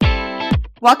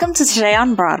Welcome to Today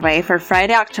on Broadway for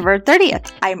Friday, October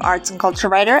 30th. I'm arts and culture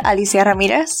writer Alicia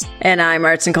Ramirez. And I'm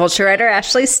arts and culture writer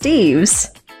Ashley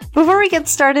Steves. Before we get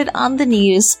started on the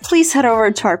news, please head over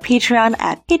to our Patreon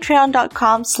at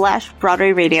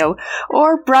patreon.com/BroadwayRadio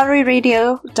or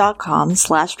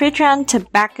BroadwayRadio.com/Patreon to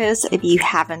back us if you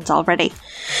haven't already.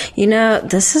 You know,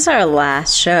 this is our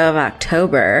last show of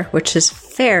October, which is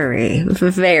very,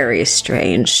 very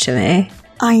strange to me.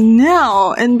 I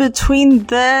know. In between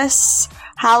this,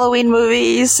 Halloween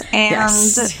movies, and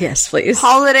yes, please.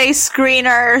 Holiday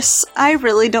screeners, I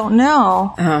really don't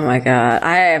know. Oh my god.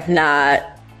 I have not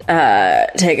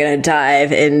taken a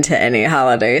dive into any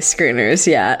holiday screeners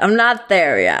yet. I'm not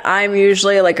there yet. I'm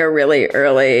usually like a really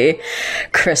early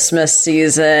Christmas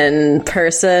season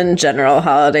person, general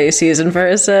holiday season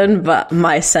person, but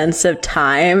my sense of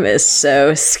time is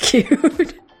so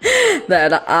skewed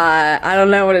that I don't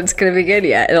know when it's going to begin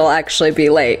yet. It'll actually be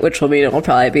late, which will mean it will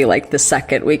probably be like the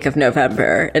second week of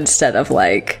November instead of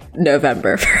like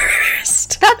November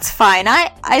 1st. That's fine.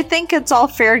 I think it's all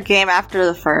fair game after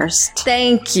the 1st.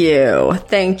 Thank you.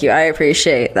 Thank you. I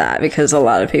appreciate that because a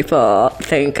lot of people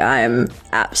think I'm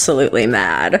absolutely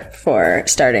mad for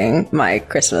starting my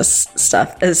Christmas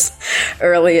stuff as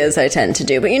early as I tend to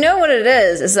do. But you know what it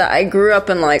is that I grew up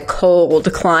in like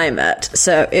cold climate.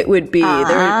 So it would be,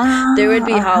 there would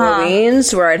be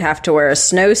Halloweens where I'd have to wear a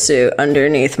snowsuit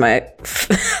underneath my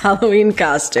Halloween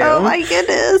costume. Oh my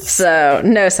goodness. So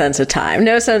no sense of time.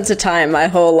 No sense of time my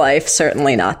whole life.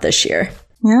 Certainly not this year.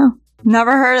 Yeah.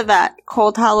 Never heard of that.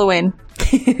 Cold Halloween.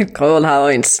 Cold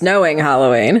Halloween. Snowing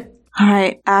Halloween. All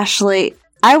right, Ashley.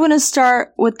 I want to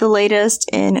start with the latest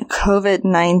in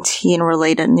COVID-19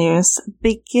 related news,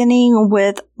 beginning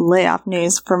with layoff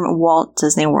news from Walt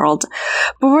Disney World.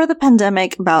 Before the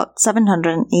pandemic, about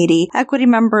 780 equity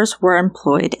members were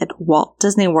employed at Walt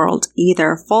Disney World,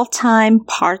 either full-time,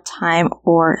 part-time,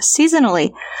 or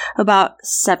seasonally. About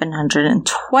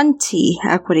 720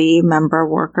 equity member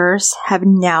workers have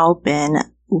now been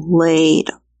laid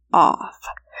off.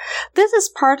 This is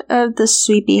part of the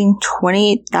sweeping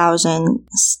 28,000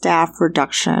 staff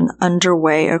reduction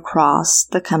underway across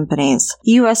the company's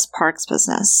U.S. parks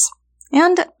business.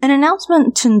 And an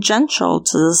announcement tangential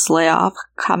to this layoff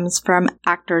comes from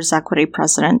Actors Equity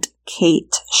President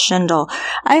Kate Shindle.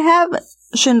 I have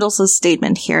Shindle's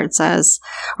statement here. It says,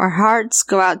 "Our hearts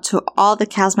go out to all the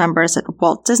cast members at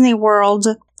Walt Disney World.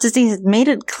 Disney has made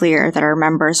it clear that our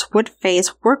members would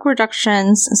face work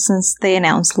reductions since they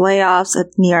announced layoffs of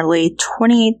nearly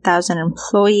 28,000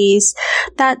 employees.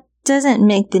 That doesn't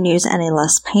make the news any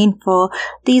less painful.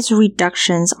 These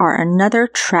reductions are another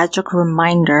tragic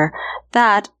reminder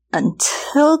that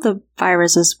until the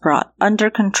virus is brought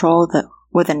under control,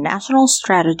 with a national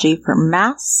strategy for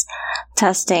mass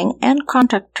testing and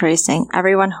contact tracing,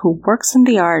 everyone who works in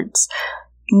the arts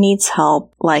needs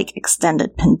help like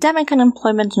extended pandemic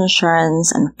unemployment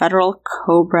insurance and federal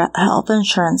COBRA health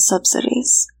insurance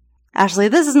subsidies." Ashley,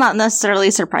 this is not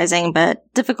necessarily surprising, but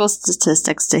difficult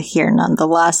statistics to hear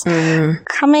nonetheless.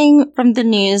 Coming from the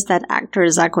news that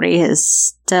Actors Equity has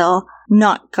still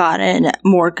not gotten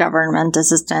more government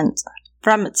assistance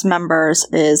from its members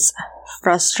is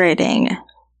frustrating,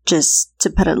 just to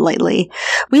put it lightly.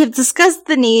 We have discussed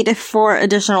the need for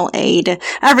additional aid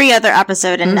every other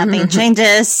episode and nothing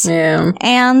changes. Yeah.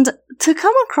 And to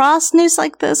come across news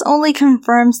like this only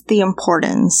confirms the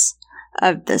importance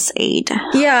of this aid.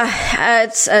 Yeah,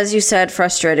 it's, as you said,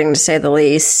 frustrating to say the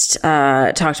least.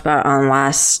 Talked about on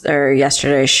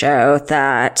yesterday's show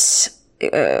that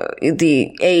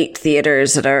the 8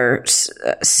 theaters that are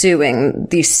suing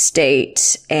the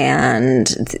state and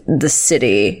the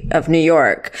city of New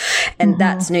York. And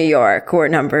that's New York, where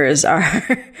numbers are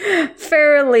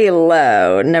fairly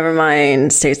low. Never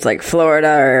mind states like Florida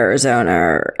or Arizona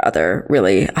or other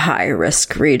really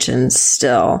high-risk regions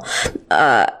still.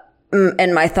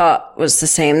 And my thought was the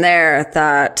same there,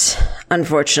 that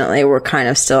unfortunately we're kind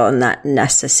of still in that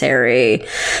necessary,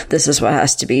 this is what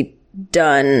has to be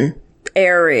done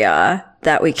area,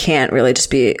 that we can't really just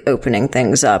be opening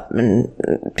things up and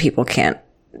people can't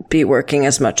be working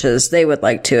as much as they would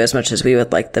like to, as much as we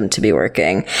would like them to be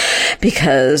working,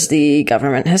 because the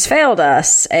government has failed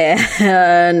us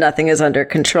and nothing is under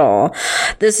control.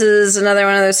 This is another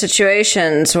one of those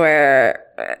situations where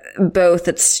both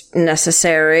it's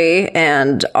necessary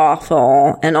and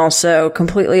awful, and also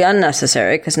completely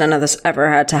unnecessary because none of this ever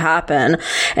had to happen.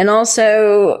 And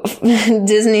also,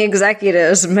 Disney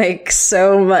executives make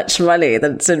so much money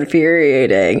that it's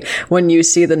infuriating when you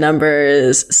see the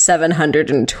numbers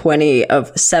 720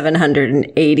 of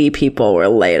 780 people were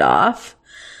laid off.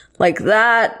 Like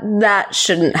that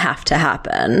shouldn't have to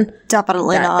happen.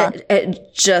 Definitely not.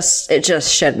 It just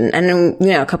shouldn't. And,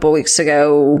 a couple of weeks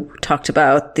ago, talked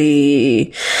about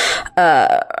the,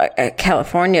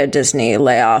 California Disney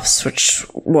layoffs, which,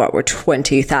 were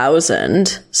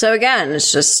 20,000. So again, the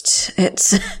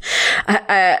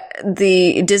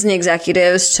Disney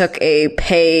executives took a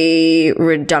pay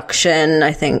reduction,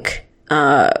 I think,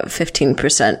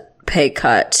 15% pay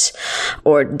cut,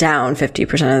 or down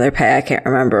 50% of their pay. I can't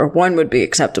remember. One would be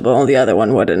acceptable, the other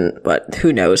one wouldn't, but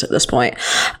who knows at this point.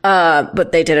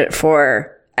 But they did it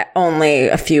for only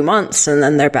a few months, and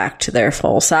then they're back to their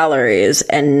full salaries.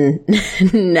 And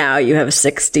now you have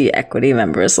 60 equity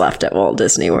members left at Walt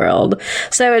Disney World.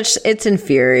 So it's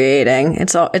infuriating.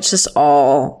 It's just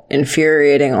all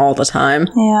infuriating all the time.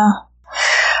 Yeah.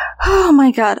 Oh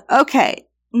my God. Okay.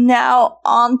 Now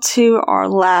on to our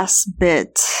last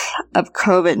bit of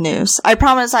COVID news. I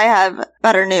promise I have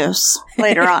better news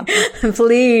later on.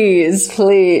 Please.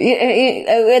 We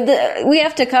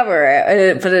have to cover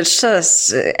it, but it's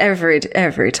just every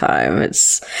time.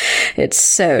 It's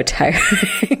so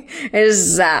tiring. It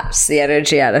just zaps the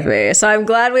energy out of me. So I'm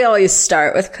glad we always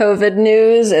start with COVID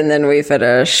news and then we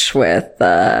finish with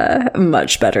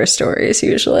much better stories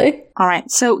usually. All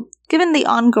right. So given the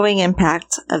ongoing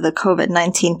impact of the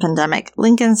COVID-19 pandemic,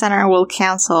 Lincoln Center will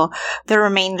cancel the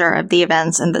remainder of the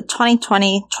events in the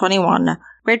 2020-21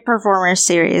 Great Performers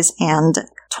Series and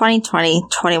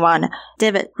 2020-21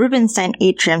 David Rubenstein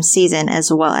Atrium season,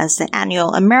 as well as the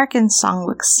annual American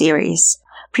Songbook Series.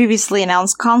 Previously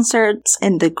announced concerts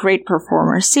in the Great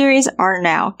Performers Series are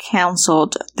now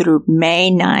canceled through May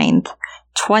 9th,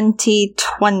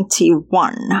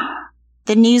 2021.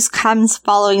 The news comes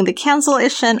following the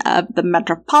cancellation of the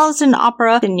Metropolitan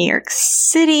Opera, the New York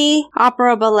City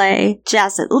Opera Ballet,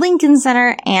 Jazz at Lincoln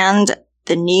Center, and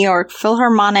the New York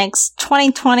Philharmonic's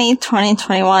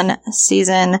 2020-2021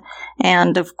 season,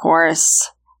 and of course,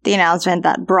 the announcement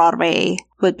that Broadway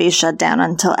would be shut down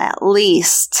until at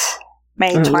least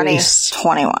May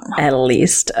 2021. At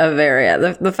least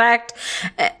the fact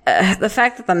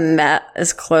that the Met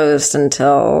is closed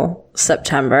until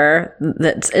September,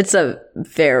 it's a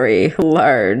very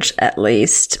large at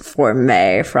least for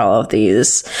May for all of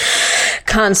these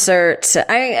concerts.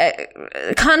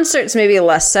 Concerts maybe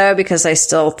less so, because I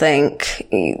still think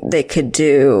they could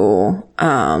do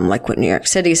like what New York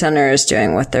City Center is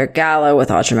doing with their gala with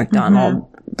Audra McDonald.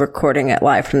 Recording it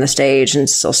live from the stage and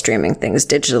still streaming things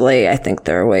digitally. I think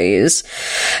there are ways.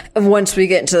 Once we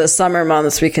get into the summer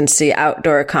months, we can see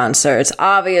outdoor concerts.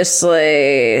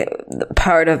 Obviously,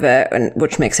 part of it, and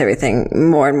which makes everything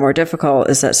more and more difficult,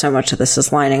 is that so much of this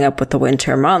is lining up with the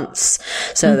winter months.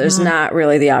 So there's not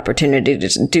really the opportunity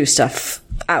to do stuff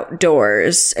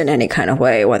outdoors in any kind of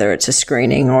way, whether it's a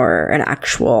screening or an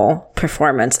actual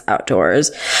performance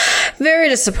outdoors. Very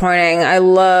disappointing. I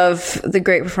love the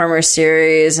Great Performers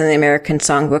Series and the American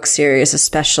Songbook Series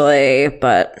especially,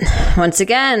 but once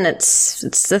again, it's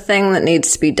the thing that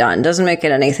needs to be done. Doesn't make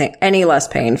it any less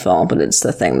painful, but it's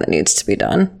the thing that needs to be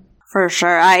done. For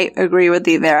sure. I agree with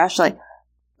you there, Ashley.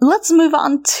 Let's move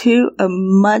on to a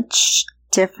much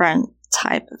different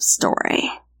type of story.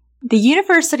 The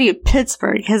University of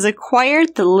Pittsburgh has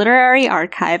acquired the literary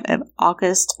archive of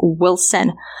August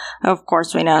Wilson. Of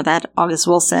course, we know that August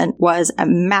Wilson was a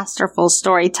masterful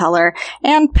storyteller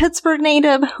and Pittsburgh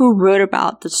native who wrote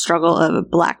about the struggle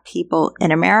of Black people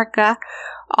in America.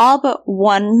 All but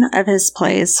one of his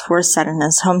plays were set in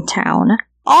his hometown.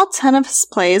 All 10 of his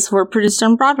plays were produced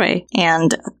on Broadway,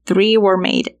 and 3 were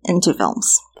made into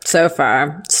films. So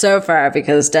far,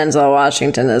 because Denzel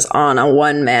Washington is on a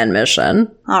one-man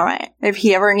mission. All right. If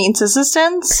he ever needs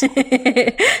assistance,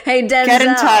 hey, Denzel, get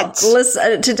in touch.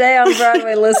 Listen, today on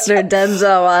Broadway listener,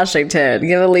 Denzel Washington,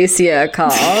 give Alicia a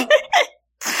call.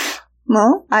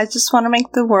 No, I just want to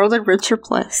make the world a richer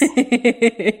place.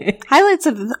 Highlights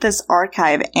of this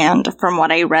archive, and from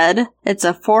what I read, it's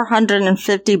a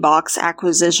 450-box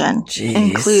acquisition. Jeez.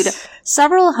 Include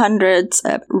several hundreds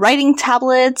of writing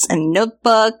tablets and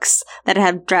notebooks that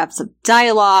have drafts of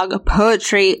dialogue,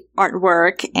 poetry,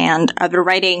 artwork, and other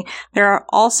writing. There are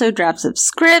also drafts of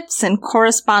scripts and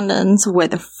correspondence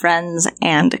with friends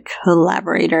and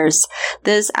collaborators.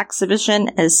 This exhibition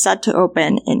is set to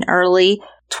open in early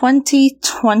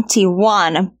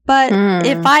 2021, but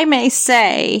if I may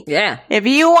say, if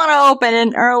you want to open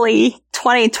in early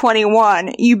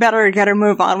 2021, you better get a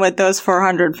move on with those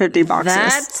 450 boxes.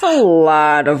 That's a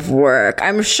lot of work.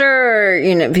 I'm sure,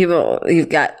 you've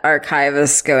got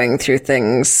archivists going through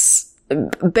things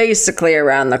basically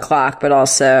around the clock, but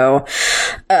also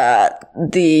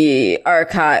the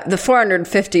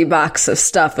 450 box of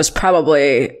stuff was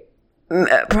probably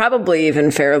probably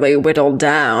even fairly whittled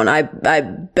down. I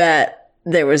bet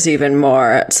there was even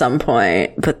more at some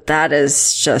point, but that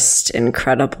is just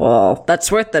incredible.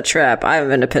 That's worth the trip. I haven't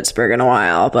been to Pittsburgh in a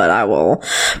while, but I will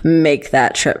make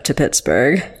that trip to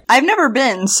Pittsburgh. I've never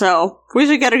been, so we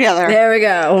should get together. There we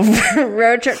go.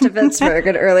 Road trip to Pittsburgh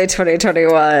in early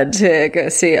 2021 to go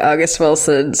see August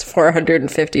Wilson's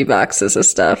 $450 as a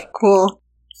stuff. Cool.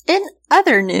 In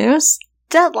other news,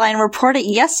 Deadline reported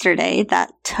yesterday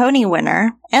that Tony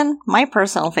winner, and my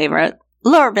personal favorite,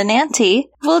 Laura Benanti,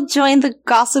 will join the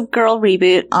Gossip Girl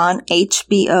reboot on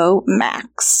HBO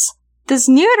Max. This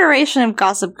new iteration of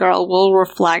Gossip Girl will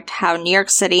reflect how New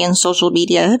York City and social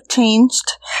media have changed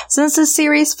since the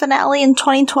series finale in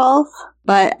 2012.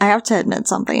 But I have to admit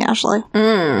something, Ashley.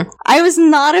 I was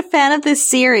not a fan of this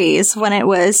series when it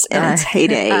was in its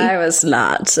heyday. I was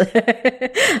not.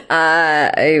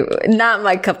 Not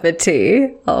my cup of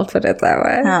tea. I'll put it that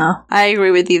way. Oh, I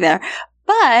agree with you there.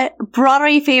 But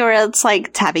Broadway favorites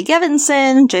like Tabby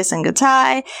Gevinson, Jason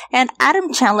Gatai, and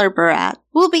Adam Chandler Barat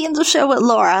will be in the show with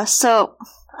Laura, so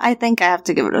I think I have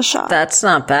to give it a shot. That's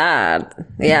not bad.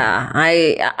 Yeah,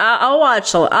 I'll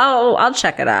watch. I'll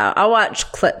check it out. I'll watch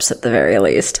clips at the very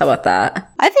least. How about that?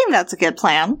 I think that's a good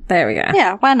plan. There we go.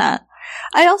 Yeah, why not?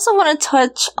 I also want to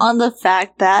touch on the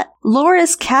fact that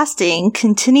Laura's casting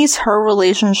continues her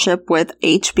relationship with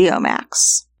HBO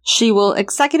Max. She will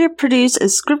executive produce a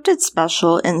scripted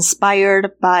special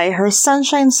inspired by her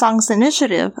Sunshine Songs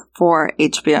initiative for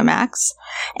HBO Max.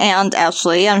 And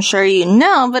Ashley, I'm sure you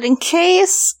know, but in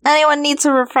case anyone needs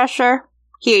a refresher,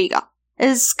 here you go.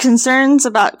 As concerns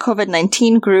about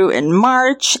COVID-19 grew in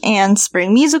March and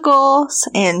spring musicals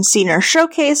and senior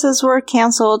showcases were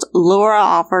canceled, Laura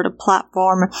offered a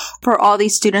platform for all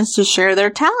these students to share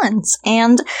their talents.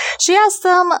 And she asked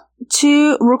them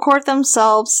to record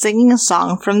themselves singing a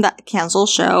song from that canceled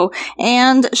show,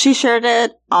 and she shared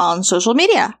it on social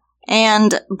media.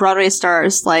 And Broadway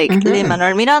stars like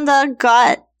Lin-Manuel Miranda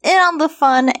got in on the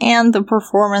fun, and the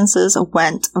performances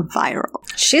went viral.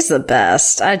 She's the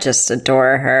best. I just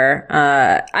adore her.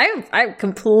 I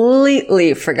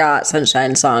completely forgot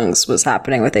Sunshine Songs was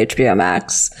happening with HBO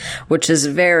Max, which is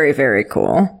very, very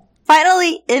cool.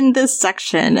 Finally, in this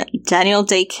section, Daniel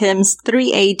Day Kim's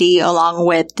 3AD along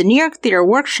with the New York Theater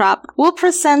Workshop will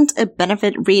present a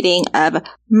benefit reading of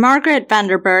Margaret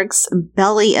Vanderburg's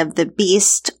Belly of the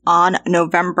Beast on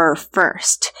November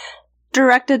 1st.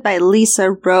 Directed by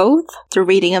Lisa Roth, the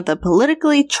reading of the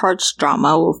politically charged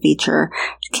drama will feature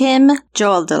Kim,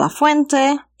 Joel de la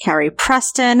Fuente, Carrie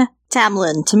Preston,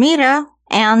 Tamlin Tamira,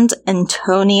 and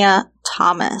Antonia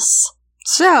Thomas.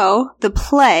 So, the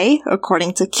play,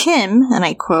 according to Kim, and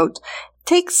I quote,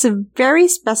 takes a very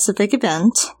specific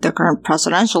event, the current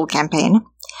presidential campaign,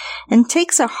 and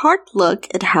takes a hard look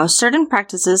at how certain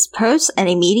practices pose an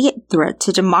immediate threat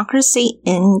to democracy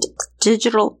in the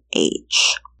digital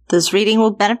age. This reading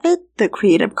will benefit the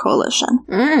Creative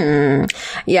Coalition.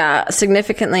 Yeah,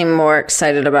 significantly more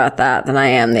excited about that than I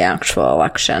am the actual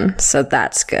election. So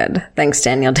that's good. Thanks,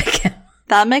 Daniel Day Kim.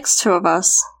 That makes two of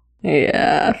us.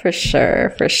 Yeah, for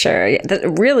sure, for sure. Yeah,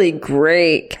 really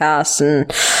great cast,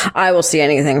 and I will see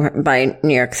anything by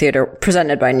New York Theater,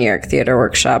 presented by New York Theater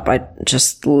Workshop. I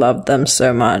just love them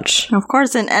so much. Of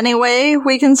course, in any way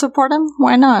we can support them,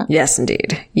 why not? Yes,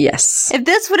 indeed. Yes. If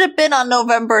this would have been on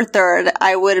November 3rd,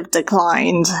 I would have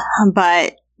declined,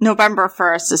 but November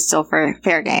 1st is still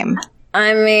fair game.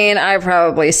 I mean, I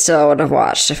probably still would have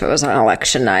watched if it was on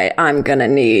election night. I'm gonna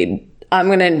need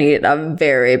a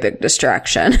very big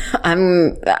distraction.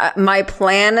 My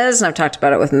plan is, and I've talked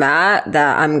about it with Matt,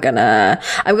 that I'm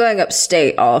going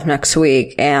upstate all of next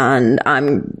week, and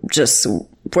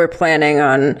we're planning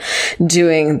on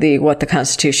doing the What the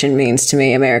Constitution Means to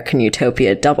Me American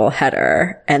Utopia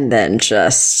doubleheader, and then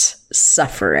just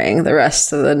suffering the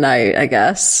rest of the night, I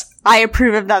guess. I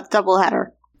approve of that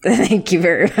doubleheader. Thank you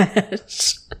very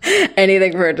much.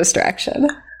 Anything for a distraction.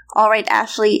 All right,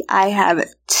 Ashley, I have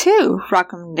two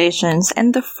recommendations,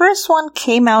 and the first one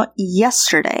came out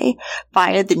yesterday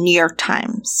via the New York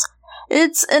Times.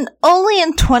 It's an only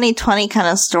in 2020 kind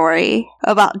of story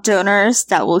about donors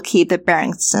that will keep the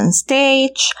Barrington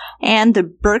stage and the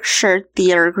Berkshire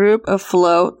Theater Group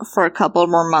afloat for a couple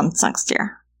more months next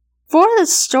year. For the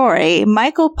story,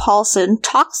 Michael Paulson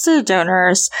talks to the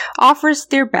donors, offers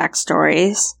their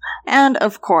backstories, and,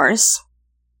 of course,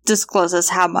 discloses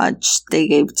how much they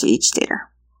gave to each theater.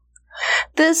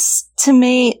 This, to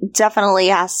me, definitely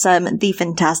has some The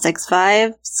Fantastics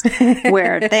vibes,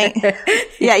 where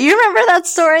yeah, you remember that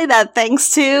story that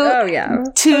thanks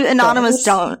to two anonymous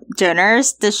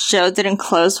donors, the show didn't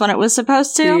close when it was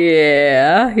supposed to?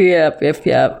 Yeah, yep.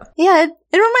 Yeah,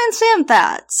 It reminds me of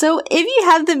that. So if you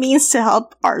have the means to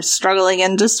help our struggling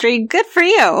industry, good for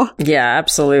you. Yeah,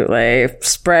 absolutely.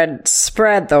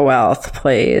 Spread the wealth,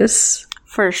 please.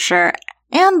 For sure.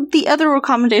 And the other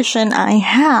recommendation I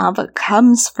have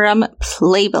comes from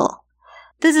Playbill.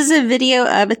 This is a video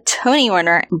of Tony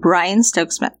winner Brian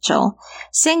Stokes Mitchell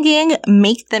singing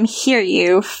Make Them Hear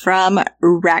You from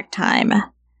Ragtime.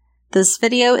 This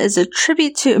video is a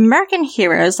tribute to American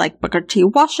heroes like Booker T.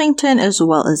 Washington, as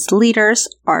well as leaders,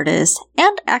 artists,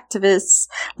 and activists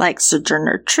like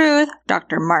Sojourner Truth,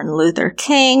 Dr. Martin Luther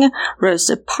King,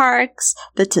 Rosa Parks,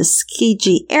 the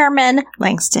Tuskegee Airmen,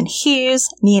 Langston Hughes,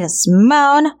 Nina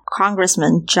Simone,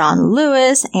 Congressman John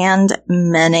Lewis, and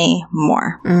many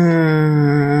more.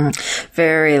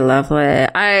 Very lovely.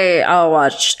 I'll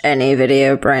watch any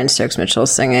video of Brian Stokes Mitchell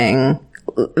singing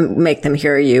Make Them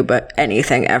Hear You, but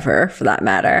anything ever for that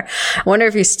matter. I wonder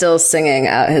if he's still singing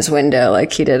out his window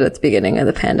like he did at the beginning of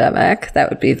the pandemic. That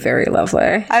would be very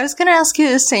lovely. I was going to ask you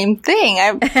the same thing.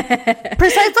 I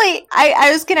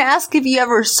was going to ask if you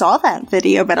ever saw that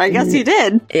video, but I guess you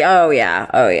did. Oh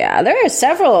yeah. There are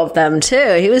several of them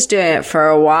too. He was doing it for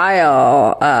a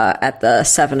while at the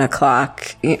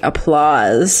 7:00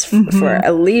 applause for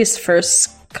at least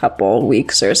first couple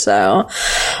weeks or so.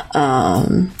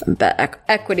 But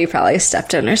Equity probably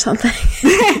stepped in or something.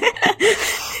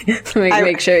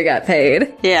 Make sure he got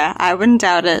paid. Yeah, I wouldn't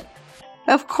doubt it.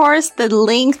 Of course, the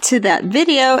link to that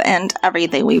video and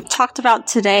everything we've talked about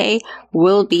today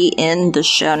will be in the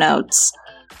show notes.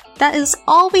 That is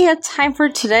all we have time for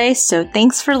today, so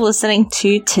thanks for listening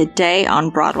to Today on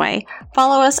Broadway.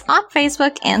 Follow us on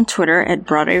Facebook and Twitter at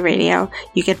Broadway Radio.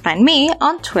 You can find me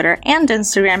on Twitter and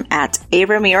Instagram at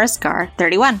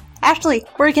AbramirasCar31. Ashley,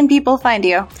 where can people find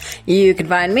you? You can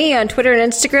find me on Twitter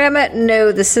and Instagram at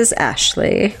No This Is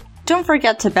Ashley. Don't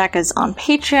forget to back us on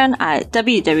Patreon at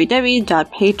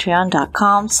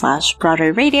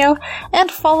www.patreon.com/Broadway Radio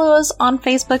and follow us on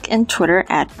Facebook and Twitter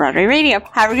at Broadway Radio.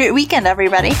 Have a great weekend,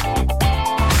 everybody.